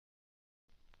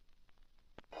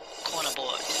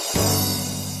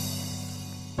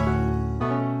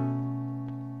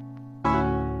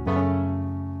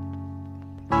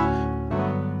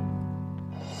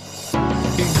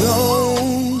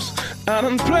I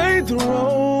done played the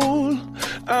role,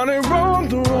 I done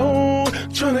wronged the road,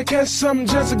 tryna catch something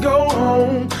just to go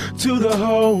home to the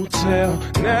hotel.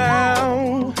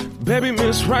 Now, baby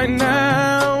miss right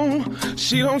now,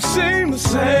 she don't seem the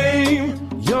same.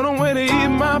 You're the way to ease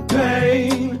my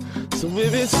pain. So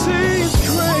if it seems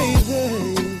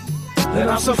crazy that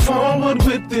I'm so forward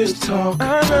with this talk,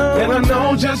 and I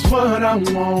know just what I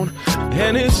want,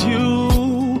 and it's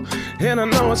you, and I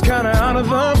know it's kinda out of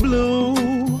the blue,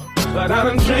 but I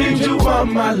done dreamed you all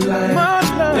my life,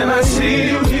 and I see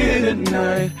you here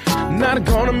tonight. Not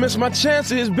gonna miss my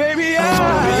chances, baby. I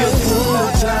wanna be a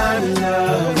full-time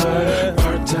lover.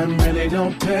 Part-time really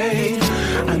don't pay.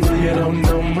 I know you don't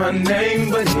know my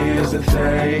name, but here's the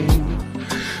thing.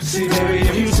 See, baby,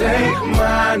 if you take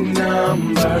my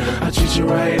number, I treat you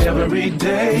right every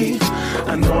day.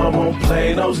 I know I won't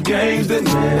play those games that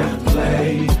men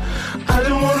play. I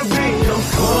don't wanna be your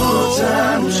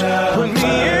full-time lover. Put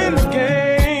me in the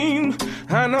game.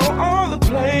 I know all the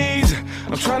plays.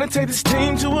 I'm trying to take this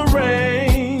team to a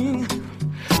ring.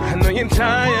 I know you're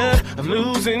tired of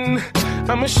losing.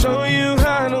 I'ma show you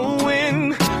how to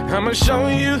win. I'ma show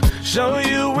you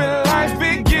where life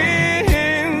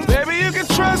begins. Baby, you can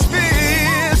trust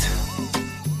this,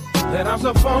 that I'm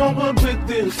so forward with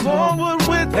this, and I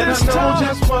know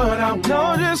just what I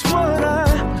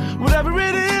want. Whatever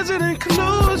it is, it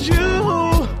includes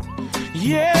you.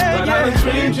 Yeah, but I done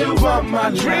dreamed you all my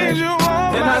life,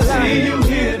 and I see you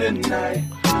here tonight.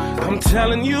 I'm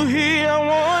telling you here, I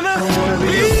wanna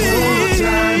be a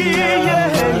full-time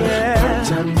lover.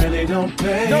 Part-time really don't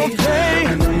pay.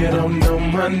 I know you don't know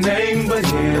my name, but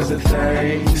here's the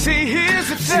thing. See, here's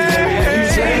the thing. If you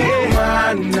take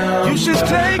my number, you should take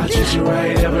it. I treat you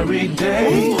right every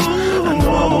day. Ooh, I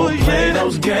know I won't play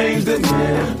those games that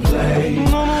men play. I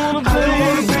don't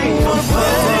wanna be a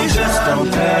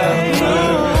full-time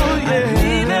lover. I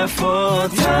need that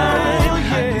full-time.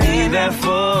 I need that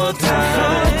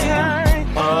full-time.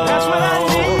 That's what I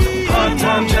need.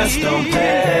 Part-time just don't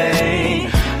pay.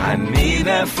 I need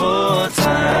that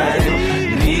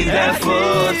full-time. Need that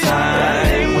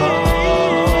full-time.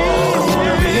 Oh, I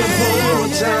wanna be a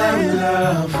full-time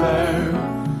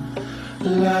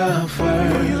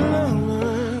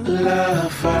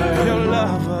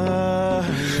lover.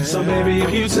 So baby,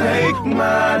 if you take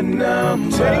my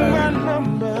number,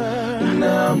 I'm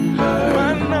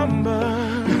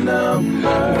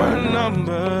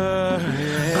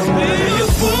gonna be a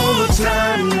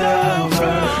full-time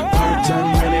lover. Part-time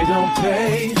really don't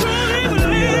pay. I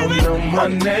know you don't know my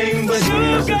name, but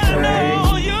here's the thing.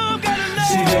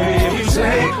 See, baby, if you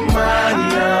take my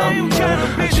number,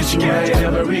 I treat you right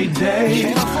every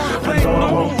day. I know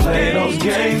I won't play those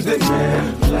games that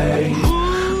men play. I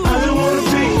just wanna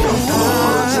be a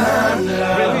full-time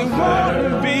lover. Really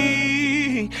wanna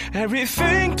be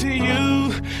everything to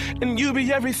you, and you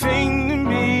be everything to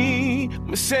me. Let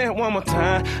me say it one more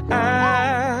time.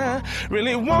 I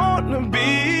really wanna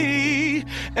be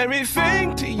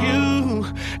everything to you,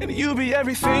 and you be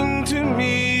everything to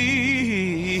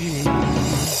me.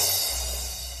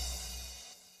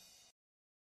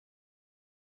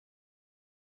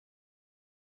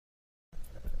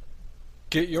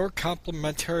 Get your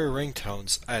complimentary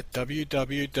ringtones at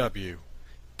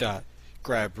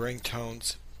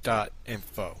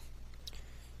www.grabringtones.info.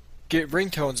 Get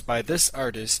ringtones by this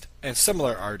artist and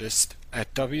similar artists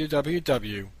at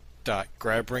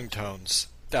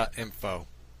www.grabringtones.info.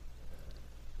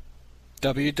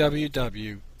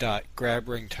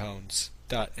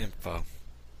 www.grabringtones.info.